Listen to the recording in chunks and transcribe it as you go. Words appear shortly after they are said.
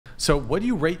So what do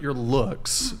you rate your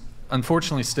looks?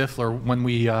 Unfortunately, Stifler, when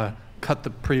we cut the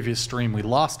previous stream, we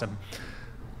lost him.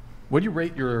 What do you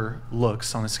rate your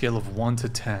looks on a scale of 1 to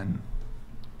 10?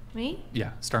 Me?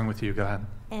 Yeah, starting with you. Go ahead.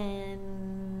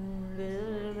 And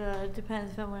it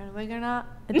depends if I'm wearing a wig or not.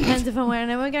 It depends if I'm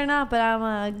wearing a wig or not, but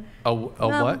I'm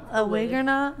what? A wig or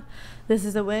not. This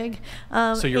is a wig.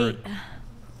 So you're 8.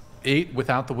 8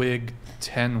 without the wig,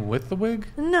 10 with the wig?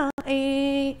 No,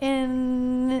 8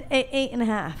 and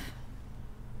 8.5.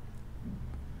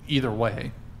 Either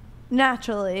way.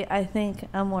 Naturally, I think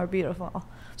I'm more beautiful.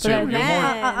 So but you're more...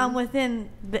 I'm within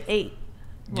the 8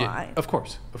 line. Yeah, of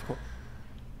course.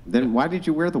 Then why did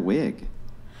you wear the wig?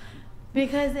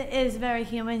 Because it is very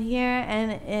human here,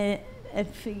 and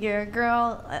if you're a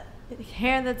girl,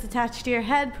 hair that's attached to your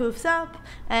head poofs up,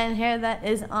 and hair that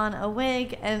is on a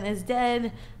wig and is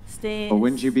dead stays. But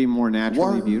wouldn't you be more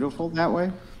naturally beautiful that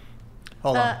way?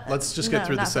 Hold on. Let's just get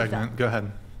through the segment. Go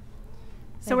ahead.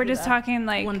 So we're just talking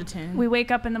like 1 to 10. We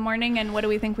wake up in the morning and what do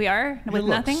we think we are? With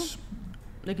nothing?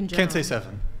 Like in Can't say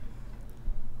 7.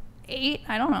 8?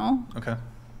 I don't know. Okay.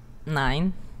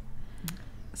 9.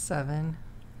 7.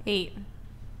 8.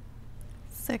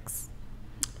 6.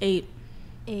 8.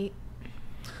 8.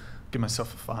 Give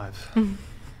myself a 5.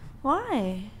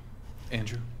 Why?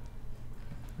 Andrew.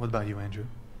 What about you, Andrew?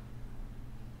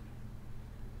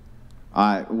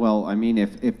 Well, I mean,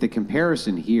 if the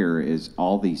comparison here is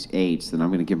all these 8s, then I'm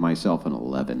going to give myself an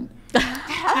 11.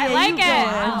 I like it.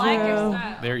 I like your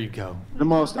stuff. There you go. The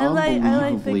most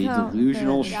unbelievably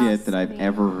delusional shit that I've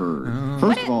ever heard.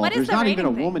 First of all, there's not even a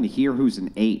woman here who's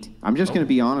an 8. I'm just going to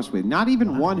be honest with you. Not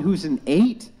even one who's an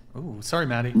 8. Oh, sorry,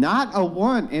 Maddie. Not a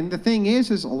 1. And the thing is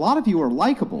a lot of you are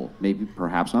likable. Maybe,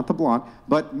 perhaps not the blonde,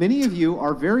 but many of you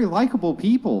are very likable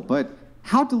people. But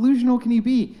how delusional can you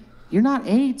be? You're not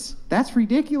 8s. That's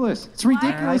ridiculous. It's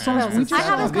ridiculous. We just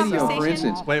saw a video, for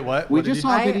instance. Wait, what? We just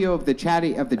saw a video of the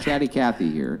chatty Cathy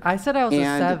here. I said I was a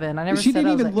 7. I never she said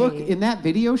I didn't was even look 8. in that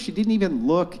video. She didn't even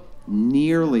look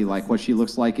nearly like what she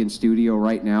looks like in studio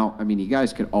right now. I mean, you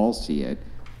guys could all see it.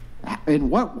 In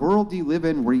what world do you live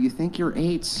in where you think you're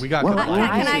 8s? We got what good world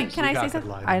lighting. is Can I this? say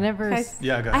something? I never.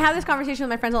 Yeah, go I ahead. have this conversation with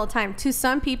my friends all the time. To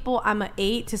some people, I'm a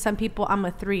 8. To some people, I'm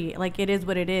a 3. Like, it is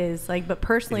what it is. Like, but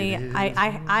personally,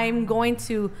 I'm going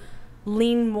to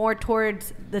lean more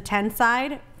towards the 10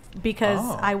 side because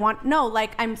I want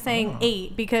like I'm saying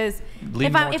 8 because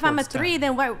if I'm a 3,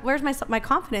 then where's my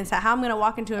confidence? How I'm going to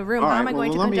walk into a room? How am I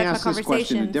going to conduct my conversations? Let me ask this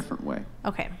question a different way.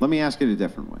 Okay. Let me ask it a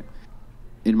different way.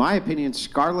 In my opinion,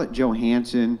 Scarlett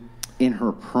Johansson in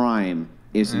her prime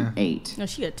is an 8. No,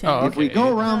 she a 10. If we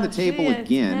go around the table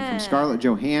again from Scarlett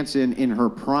Johansson in her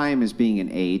prime as being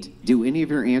an 8, do any of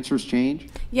your answers change?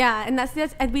 Yeah, and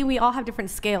that's I mean, we all have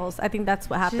different scales. I think that's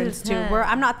what happens too. Where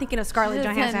I'm not thinking of Scarlett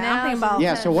Johansson. I'm thinking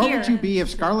about so what would you be if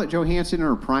Scarlett Johansson in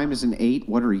her prime is an 8?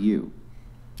 What are you?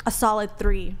 A solid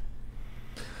 3.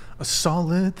 A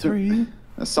solid 3.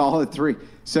 A solid 3.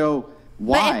 So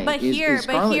why? But here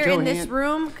in this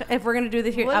room, if we're gonna do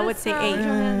this here, I would say 8.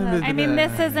 I mean,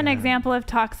 this is an example of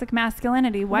toxic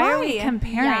masculinity. Why are we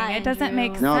comparing? It doesn't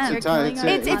make sense.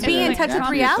 It's being in touch with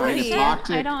reality.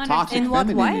 I don't understand. In what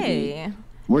way?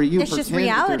 Where you it's just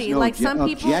pretend reality. That Like there's no some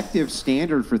people, objective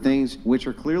standard for things which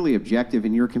are clearly objective,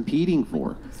 and you're competing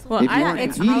for. Well, if you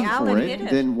aren't competing for it,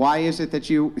 then why is it that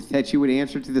you would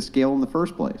answer to the scale in the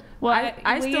first place? Well,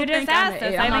 you just asked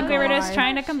us. I think we were just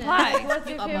trying to comply. What's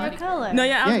your favorite color? No,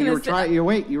 yeah,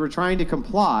 you were trying to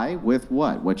comply with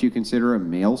what you consider a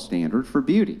male standard for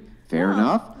beauty. Fair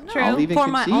enough. True. I'll even For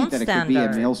my concede own that it could be a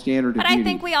standard. male standard of But beauty. I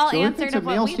think we all so answered if it's a of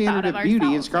what male we standard thought of of beauty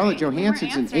and ourselves, Scarlett right? We were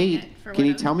Johansson's an answering 8, it for can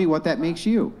you whatever. tell me what that makes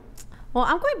you? well,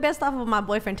 I'm going based off of what my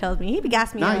boyfriend tells me. He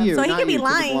gassed me Not up, you. so he not could be you, to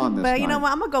the lying. blonde this But you know time.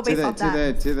 what? I'm gonna go based off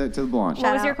that. To the blonde.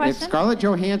 What was your If question? Scarlett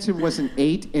Johansson was an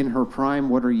 8 in her prime,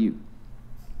 what are you?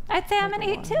 I'd say I'm an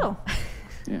 8 too.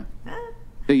 Yeah.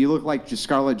 So you look like just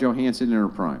Scarlett Johansson in her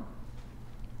prime.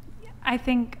 I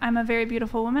think I'm a very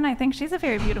beautiful woman. I think she's a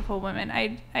very beautiful woman.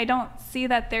 I don't see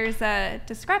that there's a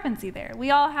discrepancy there.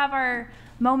 We all have our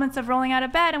moments of rolling out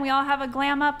of bed, and we all have a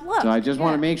glam up look. So I just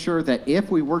want to make sure that if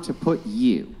we were to put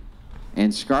you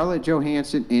and Scarlett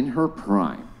Johansson in her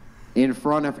prime in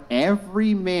front of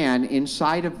every man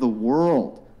inside of the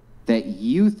world, that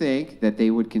you think that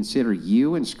they would consider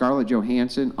you and Scarlett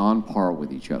Johansson on par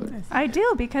with each other. I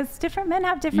do, because different men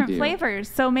have different do. flavors.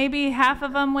 So maybe half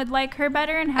of them would like her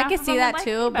better, and half I can of see them that would like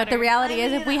too. me But the better. reality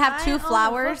is, if we have two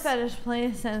flowers, I own a foot fetish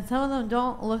place, and some of them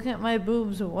don't look at my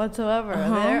boobs whatsoever.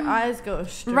 Their eyes go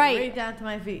straight down to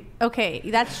my feet. Okay,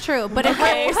 that's true. But if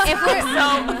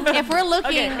we're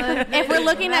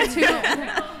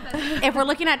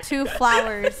looking at two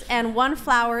flowers, and one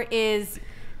flower is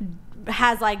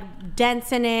has like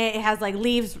dents in it. It has like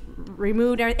leaves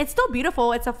removed. It's still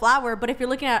beautiful. It's a flower. But if you're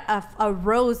looking at a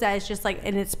rose that is just like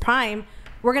in its prime,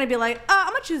 we're gonna be like, oh,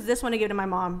 I'm gonna choose this one to give to my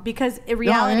mom because in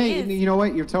reality, you know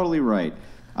what? You're totally right.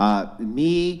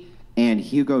 Me and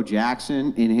Hugo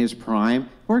Jackson in his prime,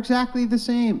 we're exactly the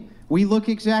same. We look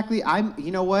exactly.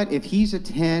 You know what? If he's a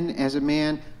 10 as a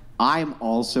man, I'm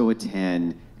also a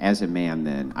 10 as a man.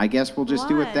 Then I guess we'll just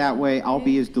do it that way. I'll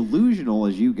be as delusional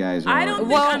as you guys are. I don't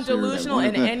think I'm delusional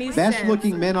in any sense. Best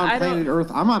looking men on planet Earth.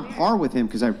 I'm on par with him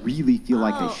because I really feel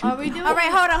like I should. Are we be. doing all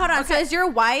right, hold on. Okay. So is your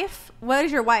wife? What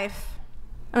is your wife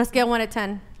on a scale of 1 to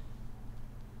 10?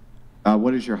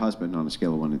 What is your husband on a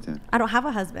scale of 1 to 10? I don't have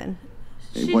a husband.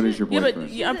 What is your boyfriend?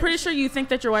 Yeah, but I'm pretty sure you think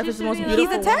that your wife is the most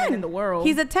beautiful woman in the world.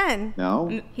 He's a 10.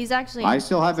 No. He's actually. I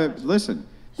still have a listen.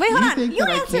 Wait, hold on. Think You that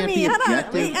answer I can't me. be Hold on.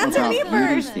 objective Wait, answer about me beauty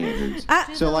first. standards.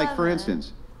 She's So, like for 11.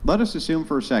 instance, let us assume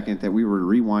for a second that we were to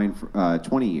rewind for,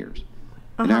 20 years,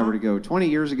 and I were to go 20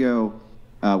 years ago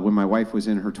when my wife was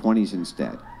in her 20s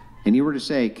instead, and you were to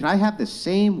say, can I have the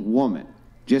same woman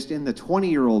just in the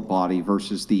 20-year-old body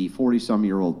versus the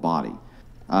 40-some-year-old body?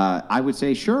 I would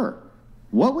say sure.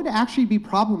 What would actually be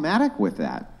problematic with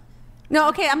that? No,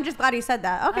 okay. I'm just glad you said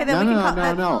that. Okay, then we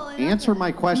can No. Answer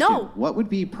my question. No. What would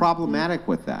be problematic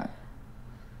with that?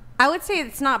 I would say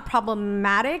it's not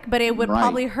problematic, but it would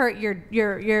probably hurt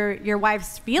your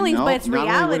wife's feelings. No, but it's not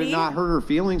reality. only would it not hurt her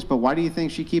feelings, but why do you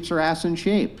think she keeps her ass in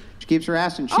shape? She keeps her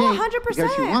ass in shape 100%.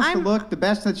 because she wants to look the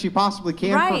best that she possibly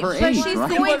can Right, for her but age. she's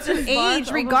right? going to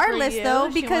age regardless, though,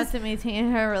 She because wants to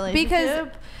maintain her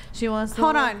relationship. She wants to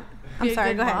hold on. be I'm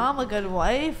sorry. a good Go ahead. mom, a good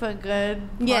wife, a good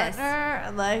partner.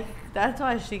 Yes. Like that's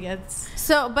why she gets.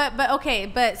 So,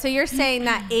 but so you're saying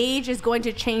that age is going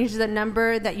to change the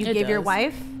number that you give your does.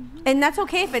 wife, and that's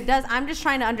okay if it does. I'm just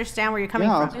trying to understand where you're coming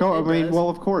Yeah, from. of course. I mean, well,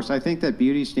 of course. I think that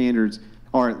beauty standards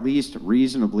are at least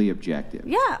reasonably objective.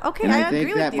 Yeah. Okay. And I agree think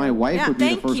with that you. my wife Yeah. would be the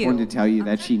Thank first you. one to tell you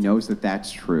that she knows that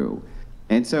that's true.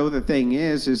 And so the thing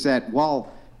is that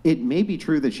while it may be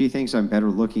true that she thinks I'm better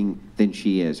looking than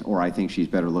she is, or I think she's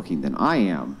better looking than I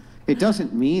am, it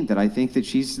doesn't mean that I think that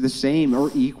she's the same or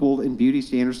equal in beauty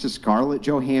standards to Scarlett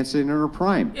Johansson in her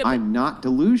prime. Yeah, but- I'm not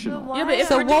delusional. Yeah, but if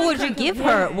So we're what doing would you give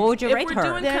her? What would you if rate we're her?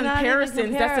 doing They're not even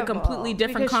comparisons, that's a comparable, completely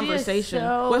different because she is conversation.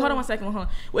 so- Wait, hold on one second. Hold on.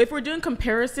 Well, if we're doing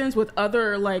comparisons with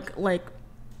other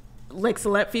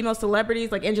female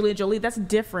celebrities like Angelina Jolie, that's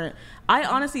different. I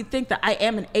honestly think that I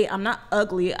am an 8. I'm not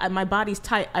ugly. My body's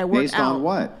tight. I work Based out. on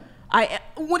what?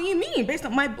 What do you mean? Based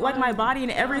on my body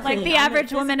and everything. Like the I'm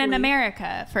average woman in physically-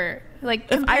 America, for like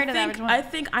If compared to the average woman. I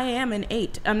think I am an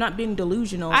 8. I'm not being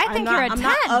delusional. I think you're a 10. I'm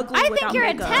not ugly I think without you're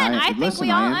a makeup. 10. I think Listen,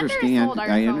 we all I understand. undersold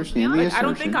I understand the ourselves. I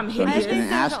don't think I'm assertion, so I'm just hideous. going to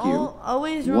there's ask you,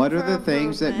 always room what are for the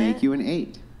things that make improvement. you an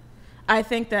 8? I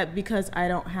think that because I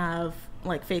don't have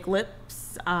like fake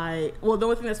lips, the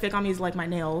only thing that's fake on me is like my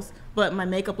nails, but my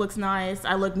makeup looks nice.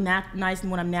 I look nice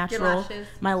when I'm natural. lashes.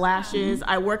 My lashes.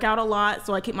 I work out a lot,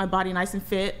 so I keep my body nice and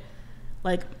fit.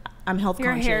 Like I'm health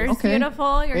Your conscious. hair's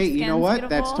beautiful. Your Hey, skin's you know what? beautiful.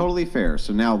 That's totally fair.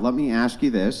 So now let me ask you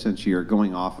this, since you're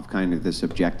going off of kind of this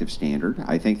objective standard.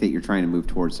 I think that you're trying to move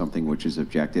towards something which is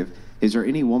objective. Is there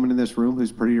any woman in this room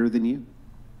who's prettier than you?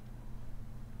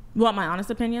 You want my honest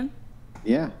opinion?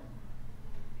 Yeah.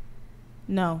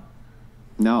 No.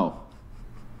 No.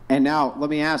 And now let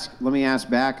me ask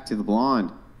back to the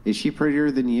blonde. Is she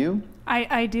prettier than you?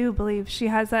 I do believe she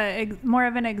has more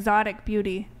of an exotic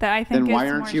beauty that I think Then is why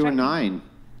more aren't you a striking. 9?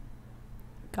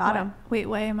 Got him. Wait,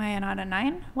 why am I not a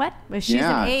 9? What? But she's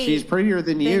Yeah, an 8. she's prettier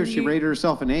than you. Then She you- rated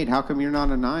herself an 8. How come you're not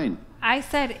a 9? I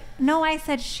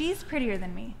said she's prettier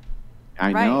than me.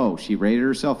 I Right. know. She rated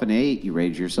herself an 8. You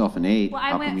rated yourself an 8. Well,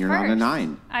 How I went come you're first. not a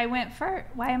 9? I went first.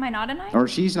 Why am I not a 9? Or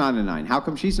she's not a 9. How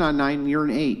come she's not a 9 and you're an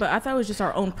 8? But I thought it was just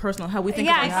our own personal how we think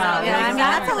Yeah, of I ourselves. saw Yeah, I mean,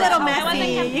 Exactly. that's a little I wasn't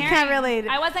messy. You can't comparing. really.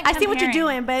 I wasn't I see what you're comparing.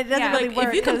 doing, but it doesn't Yeah. really Like work.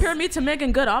 if you 'cause- compare me to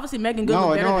Megan Good, obviously Megan Good No,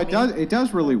 was better no, than it me. does. It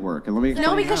does really work, and let me explain.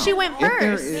 No, because how. she went If there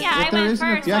first. is- Yeah, if I there went is an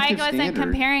first, so I objective wasn't standard,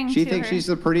 comparing she to thinks her. she's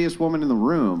the prettiest woman in the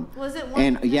room. Was it 1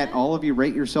 And to yet, 10? all of you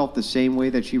rate yourself the same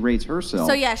way that she rates herself.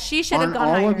 So yeah, she should have Aren't gone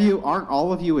all higher. of you? Aren't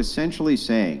all of you essentially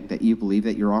saying that you believe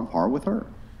that you're on par with her?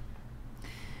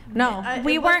 No.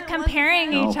 We It weren't wasn't 1 to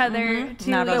comparing 10. each other to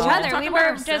Not each at all. other. Talking We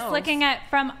about were just ourselves. looking at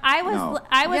I was No.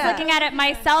 Yeah. looking at it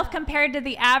myself compared to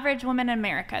the average woman in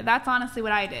America. That's honestly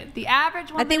what I did. The average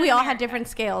I woman. think we in all had America. different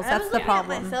scales. I That's was the looking at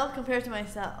problem. myself compared to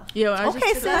myself. Yo, I was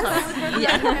Okay, just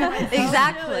sis.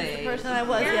 Exactly. The person I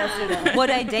was yesterday. Would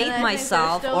I And I date think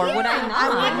myself they're or still- would I I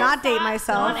would not? not date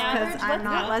myself On average, because I'm what's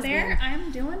not out lesbian. there,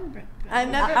 I'm doing I've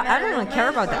never. I don't even care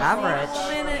about the average.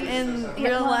 In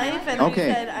real life, and Okay,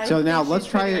 I said, I so think now she's let's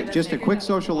try prettier just a than quick me.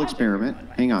 social experiment.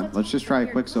 Hang on, let's just try a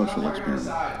quick social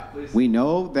experiment. We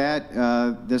know that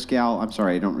this gal, I'm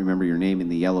sorry, I don't remember your name in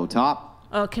the yellow top.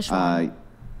 Kishwan.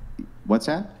 What's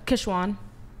that? Kishwan.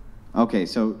 Okay,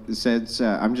 so since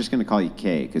I'm just going to call you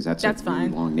Kay because that's a really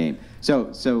fine. long name.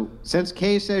 So since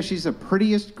Kay says she's the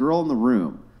prettiest girl in the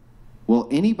room, will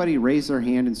anybody raise their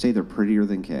hand and say they're prettier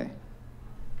than Kay?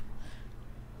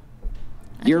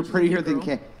 You're prettier than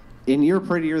Kay, and you're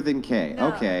prettier than Kay. No.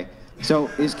 Okay, so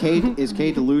is Kay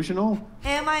delusional?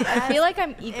 Am I? I feel like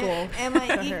I'm equal. Am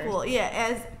I equal?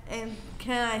 Yeah. And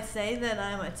can I say that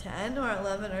I'm a 10 or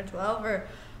 11 or 12 or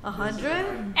 100?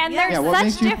 And Yeah, there's what such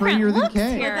makes you prettier different than looks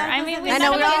Kay? here. But that I mean, we doesn't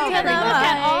gotta mean get we to can look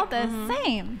at compare. all the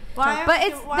same. Why But are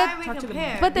it's we, why the- are we Talk to the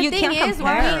compared? But the You thing can't is,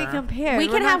 compare. why are we compared? we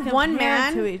We're can not have one compared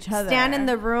man to each other. stand in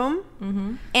the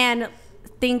room and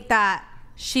think that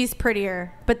she's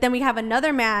prettier, but then we have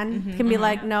another man can be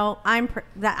like, no, I'm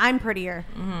prettier.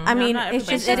 I mean, not it's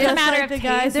just everybody. It's a it is matter like of the taste.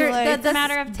 guys who like It's a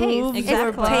matter of taste. boobs Exactly.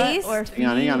 or butt Taste. or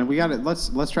Hang on, feet. we got it.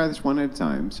 Let's try this one at a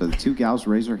time. So the two gals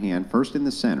raise their hand first in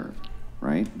the center,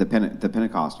 right? The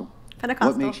Pentecostal. Pentecostal.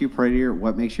 What makes you prettier?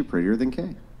 What makes you prettier than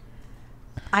Kay?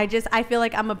 I feel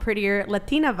like I'm a prettier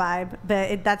Latina vibe,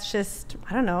 but that's just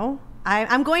I don't know.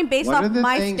 I'm going based What are off the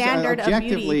my things standard of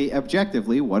beauty.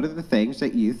 objectively? What are the things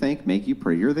that you think make you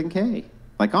prettier than Kay?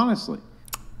 Like honestly.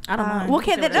 I don't mind.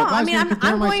 Okay, Say no, whatever. I mean was gonna compare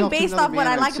I'm going myself to based another off what man,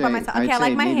 I I'd like about say- myself. I'd Okay, I say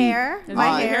like my maybe, hair.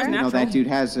 My hair. You know, that dude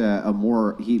has a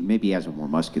more, he maybe has a more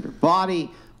muscular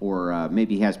body, or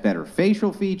maybe he has better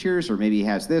facial features, or maybe he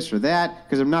has this or that,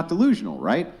 because I'm not delusional,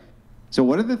 right? So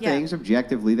what are the Yeah. things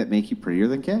objectively that make you prettier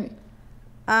than Kay?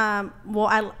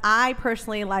 Well, I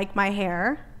personally like my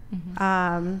hair,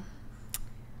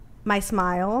 my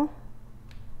smile.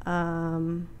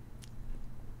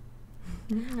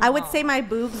 I would say my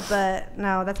boobs, but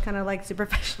no, that's kind of like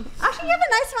superficial. Actually, you have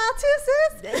a nice smile too,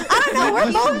 sis. I don't know.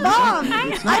 We're both bombs.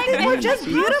 I think we're just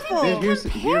beautiful.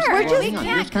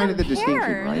 Here's kind of the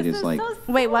distinction, right? Is like,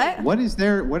 Wait, what? what is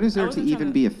there to wasn't even trying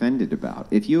to- be offended about?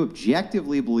 If you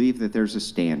objectively believe that there's a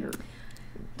standard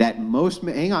that most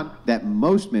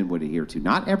men would adhere to,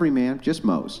 not every man, just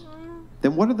most,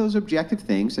 then what are those objective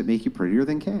things that make you prettier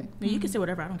than Kay? You can say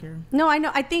whatever. I don't care. No, I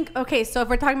know. I think okay. So if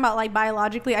we're talking about like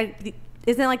biologically,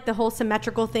 isn't like the whole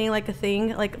symmetrical thing like a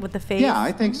thing like with the face? Yeah,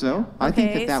 I think so. I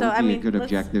think Okay, that so, would I be a mean, good let's-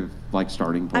 objective like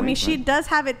starting point. I mean, she right? does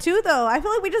have it too, though. I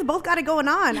feel like we just both got it going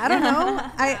on. I don't know.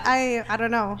 I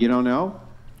don't know. You don't know?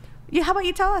 Yeah, how about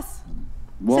you tell us?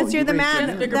 Well, Since you're you the raised your man.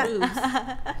 hand. Bigger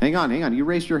that- boobs. Hang on. You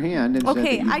raised your hand and said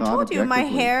Okay, that you I thought told you my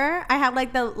objectively. hair. I have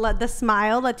like the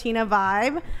smile Latina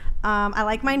vibe. I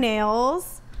like my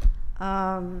nails.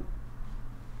 I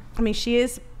mean, she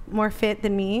is more fit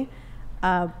than me,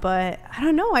 but I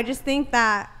don't know. I just think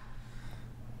that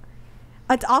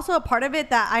it's also a part of it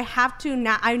that I have to.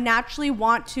 I naturally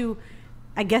want to,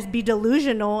 I guess, be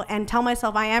delusional and tell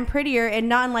myself I am prettier, and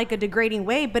not in like a degrading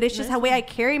way, but it's just the way I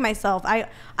carry myself.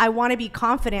 I want to be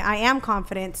confident. I am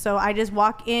confident, so I just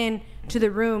walk in to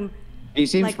the room. He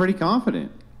seems like- pretty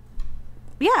confident.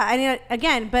 Yeah, I mean,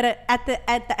 again, but at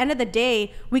the end of the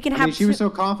day, we can I have. mean, she was so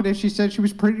confident. She said she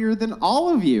was prettier than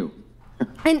all of you.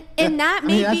 and that I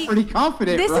may mean, that's be pretty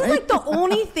confident, This right? is like the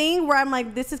only thing where I'm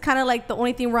like, this is kind of like the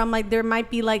only thing where I'm like, there might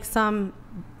be like some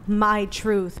my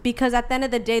truth, because at the end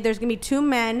of the day, there's gonna be two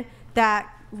men that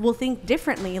will think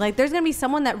differently. Like, there's gonna be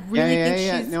someone that really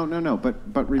thinks she's. No.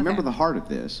 But remember Okay. the heart of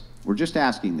this. We're just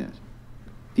asking this.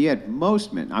 If you had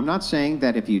most men, I'm not saying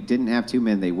that if you didn't have two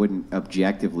men, they wouldn't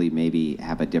objectively maybe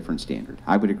have a different standard.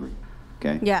 I would agree.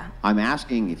 Okay? Yeah. I'm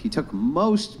asking if you took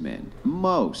most men,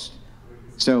 most.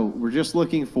 So we're just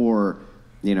looking for,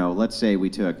 let's say we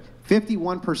took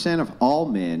 51% of all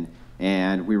men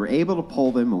and we were able to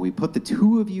pull them and we put the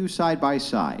two of you side by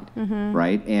side,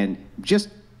 right? And just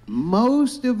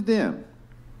most of them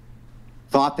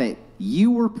thought that you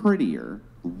were prettier.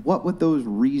 What would those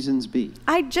reasons be?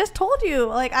 I just told you.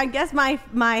 Like, I guess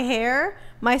my hair,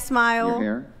 my smile. Your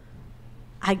hair?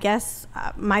 I guess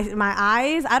my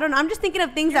eyes. I don't know. I'm just thinking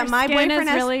of things Your that my skin boyfriend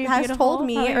is really has beautiful. told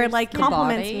me Oh, or your like skin.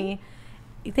 compliments Body.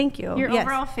 me. Thank you. Your Yes.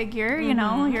 overall figure, you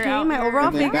know, your Okay, my overall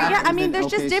And then figure. Yeah, I mean, there's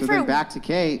just So then different. back to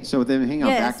Kay. So then hang on,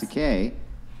 back Yes. to Kay.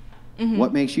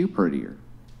 What makes you prettier?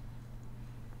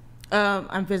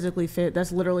 I'm physically fit.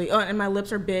 That's literally. Oh, and my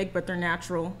lips are big, but they're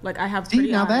natural. Like, I have See,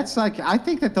 pretty now eyes. that's like, I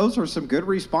think that those are some good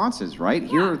responses, right?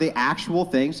 Here are the actual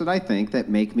things that I think that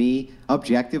make me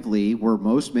objectively, where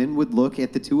most men would look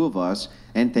at the two of us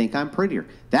and think I'm prettier.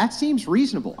 That seems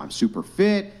reasonable. I'm super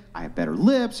fit. I have better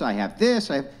lips. I have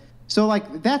this. So,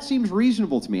 like, that seems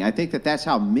reasonable to me. I think that that's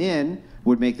how men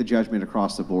would make the judgment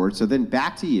across the board. So then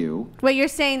back to you. Wait, you're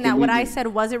saying that Can what we I do- said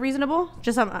wasn't reasonable?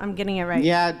 Just I'm getting it right.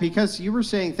 Yeah, because you were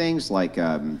saying things like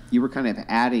you were kind of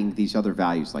adding these other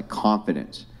values like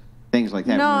confidence, things like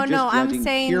that. No, We're just no, I'm judging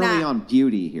saying purely that- on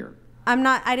beauty here. I'm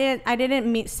not. I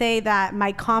didn't say that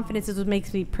my confidence is what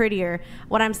makes me prettier.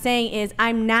 What I'm saying is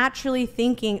I'm naturally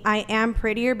thinking I am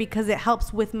prettier because it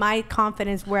helps with my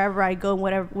confidence wherever I go,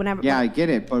 whenever. Yeah, I get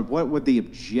it, but what would the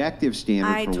objective standard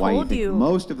I for why you told think you,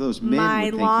 most of those men my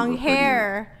would think long you were prettier?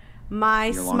 hair, my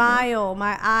Your long smile,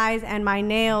 my eyes, and my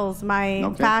nails, my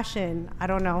Okay. fashion. I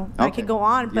don't know. I Okay. could go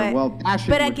on, Yeah, but well,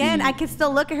 passion but would again, be- I could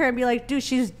still look at her and be like, dude,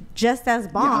 she's just as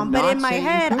Yeah, bomb. I'm but not in my saying you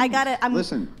head, I couldn't. gotta.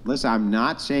 Listen. I'm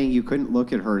not saying you couldn't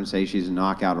look at her and say she's a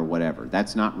knockout or whatever.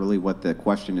 That's not really what the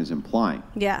question is implying.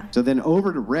 Yeah. So then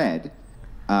over to Red.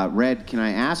 Red, can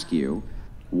I ask you,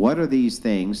 what are these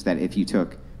things that if you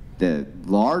took the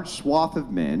large swath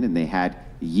of men and they had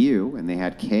you and they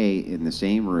had Kay in the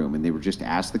same room and they were just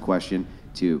asked the question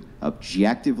to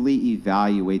objectively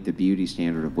evaluate the beauty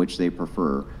standard of which they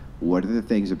prefer, what are the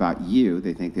things about you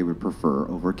they think they would prefer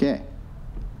over Kay?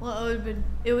 Well,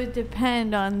 it would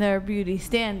depend on their beauty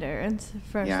standards,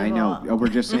 first Yeah, of I know. all. We're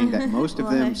just saying that most of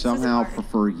them Like, somehow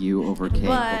prefer you over Kay.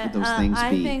 What would But those things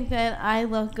I be? think that I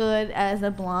look good as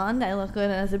a blonde. I look good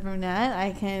as a brunette.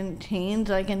 I can change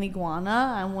like an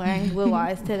iguana. I'm wearing blue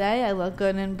eyes today. I look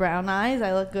good in brown eyes.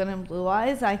 I look good in blue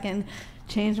eyes. I can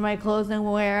change my clothes and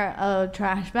wear a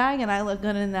trash bag, and I look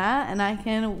good in that. And I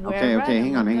can wear red Okay, and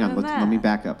hang on. look good in Let me that.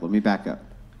 back up.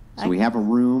 So I- we have a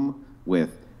room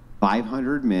with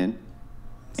 500 men,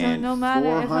 So and no matter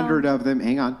if 400 of them,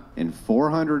 and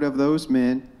 400 of those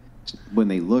men, when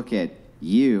they look at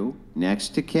you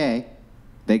next to Kay,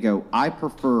 they go, I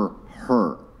prefer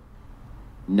her.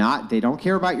 They don't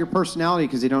care about your personality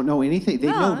because they don't know anything. They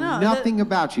know nothing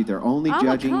about you. They're only I'm a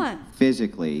judging cunt.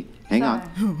 physically. Hang on.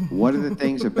 What are the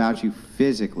things about you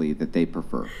physically that they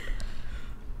prefer?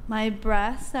 My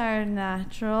breasts are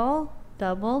natural,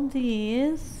 double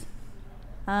D's.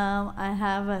 I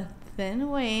have a thin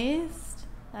waist,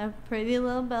 a pretty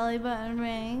little belly button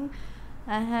ring.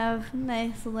 I have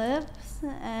nice lips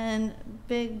and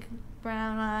big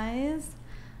brown eyes.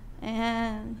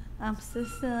 And I'm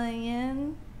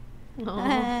Sicilian.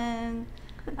 And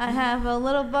I have a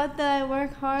little butt that I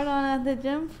work hard on at the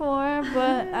gym for,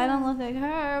 but I don't look like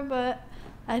her, but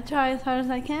I try as hard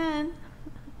as I can.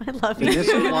 I love And you. this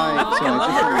is why. So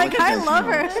I love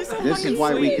her. This is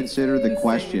why we consider the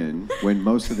question when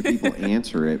most of the people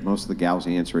answer it, most of the gals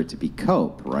answer it to be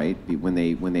cope, right? When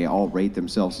they all rate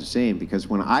themselves the same. Because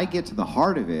when I get to the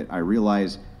heart of it, I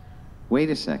realize,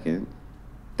 wait a second,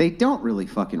 they don't really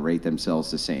fucking rate themselves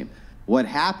the same. What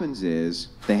happens is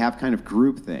they have kind of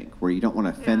groupthink where you don't want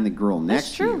to offend the girl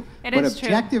next to you. It But is true.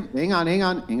 hang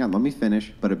on, let me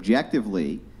finish. But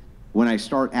objectively, when I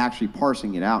start actually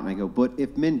parsing it out and I go, but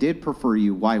if men did prefer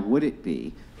you, why would it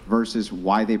be? Versus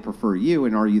why they prefer you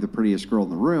and are you the prettiest girl in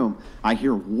the room? I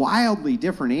hear wildly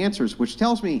different answers, which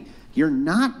tells me you're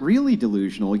not really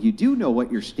delusional. You do know what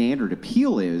your standard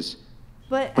appeal is,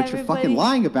 but you're fucking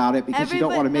lying about it because you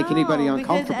don't want to make anybody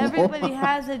uncomfortable. Because everybody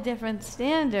has a different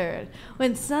standard.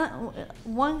 When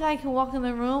one guy can walk in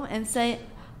the room and say,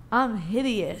 I'm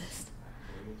hideous.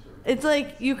 It's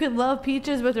like you could love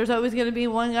peaches, but there's always going to be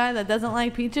one guy that doesn't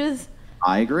like peaches.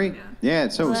 I agree. Yeah,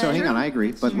 so hang on, I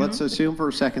agree. But let's assume for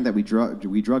a second that we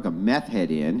drug a meth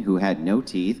head in who had no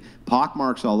teeth,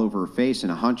 pockmarks all over her face,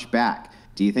 and a hunchback.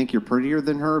 Do you think you're prettier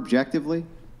than her objectively?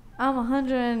 I'm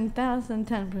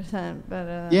 110%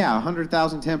 better. Yeah,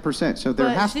 100,000, 10%. So there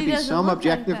But has to she be doesn't some look like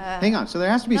objective. that. Hang on. So there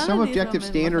has to be None some of these objective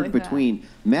women look standard like that. between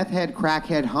meth head,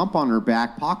 crackhead, hump on her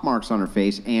back, pockmarks on her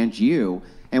face, and you.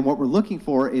 And what we're looking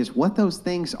for is what those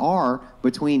things are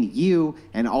between you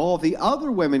and all of the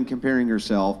other women comparing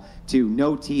herself to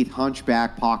no teeth,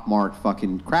 hunchback, pockmarked,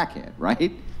 fucking crackhead,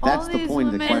 right? That's the these point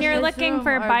of the women- question. And you're This looking room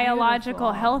for are biological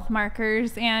beautiful. health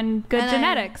markers and good And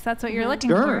genetics. That's what you're looking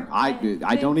Sure, for. I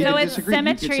don't even So it's disagree. You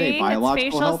could say symmetry, it's biological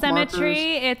facial health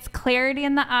symmetry, markers. it's clarity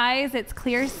in the eyes, it's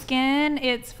clear skin.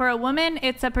 It's for a woman,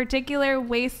 it's a particular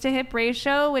waist to hip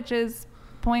ratio, which is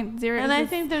 0.0. And I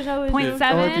think there's always Point room-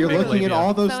 So if you're Seven. looking at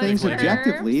all those So things it's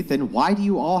objectively, curves. then why do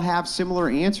you all have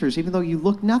similar answers, even though you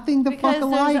look nothing the because fuck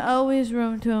alike? there's always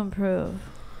room to improve.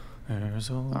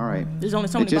 All right. There's only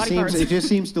so It many just body seems parts. it just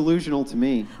seems delusional to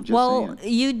me. Just Well,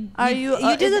 saying. you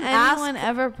Is didn't anyone ask.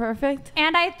 ever perfect?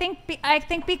 And I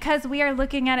think because we are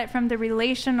looking at it from the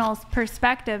relational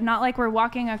perspective, not like we're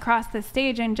walking across the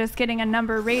stage and just getting a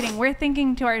number rating. We're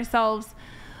thinking to ourselves,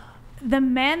 the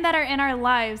men that are in our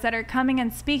lives that are coming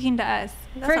and speaking to us.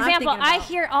 That's For what I'm example, thinking I about.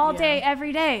 hear all day,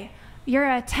 every day, you're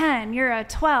a 10, you're a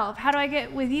 12. How do I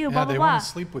get with you? Yeah, Blah, blah, they blah. want to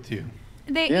sleep with you.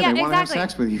 They want to have exactly.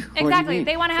 sex with you. What do you Exactly. mean?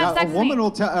 They want to have sex A with woman me.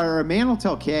 will tell, or a man will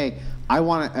tell Kay,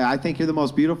 I think you're the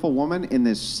most beautiful woman in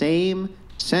the same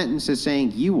sentence as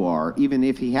saying you are, even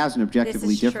if he has an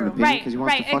objectively is different true. opinion, because he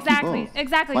wants to fuck exactly, you both.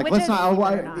 exactly. Like, Which let's is,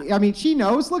 not. I mean, she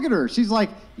knows. Look at her. She's like,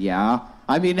 yeah.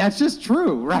 I mean, that's just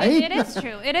true, right? It is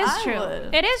true. It is true.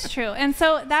 It is true. And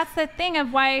so that's the thing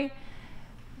of why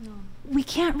we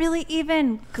can't really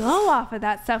even go off of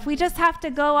that stuff. We just have to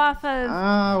go off of.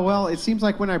 Well, it seems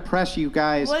like when I press you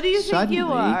guys, What do you think you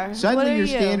are? Suddenly What are your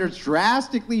you? standards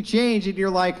drastically change, and you're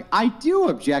like, I do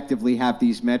objectively have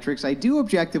these metrics. I do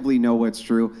objectively know what's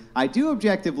true. I do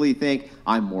objectively think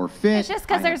I'm more fit. It's just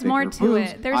 'cause I have there's more bigger to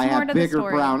boobs, it. There's I more have to the bigger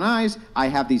story. brown eyes. I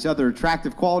have these other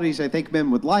attractive qualities I think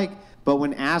men would like. But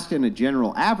when asked in a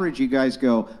general average, you guys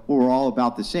go, well, we're all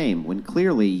about the same, when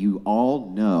clearly you all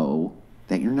know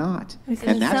that you're not. And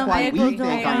that's some why people we think don't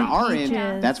on like our peaches.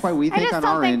 end, that's why we I think just on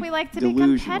don't our think end, we like to be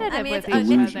delusional. competitive I mean, with it's each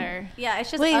delusional. other. Yeah, it's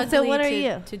just Wait, ugly so what are to,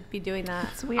 you? to be doing that.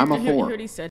 It's weird. I'm a You heard whore. what he said.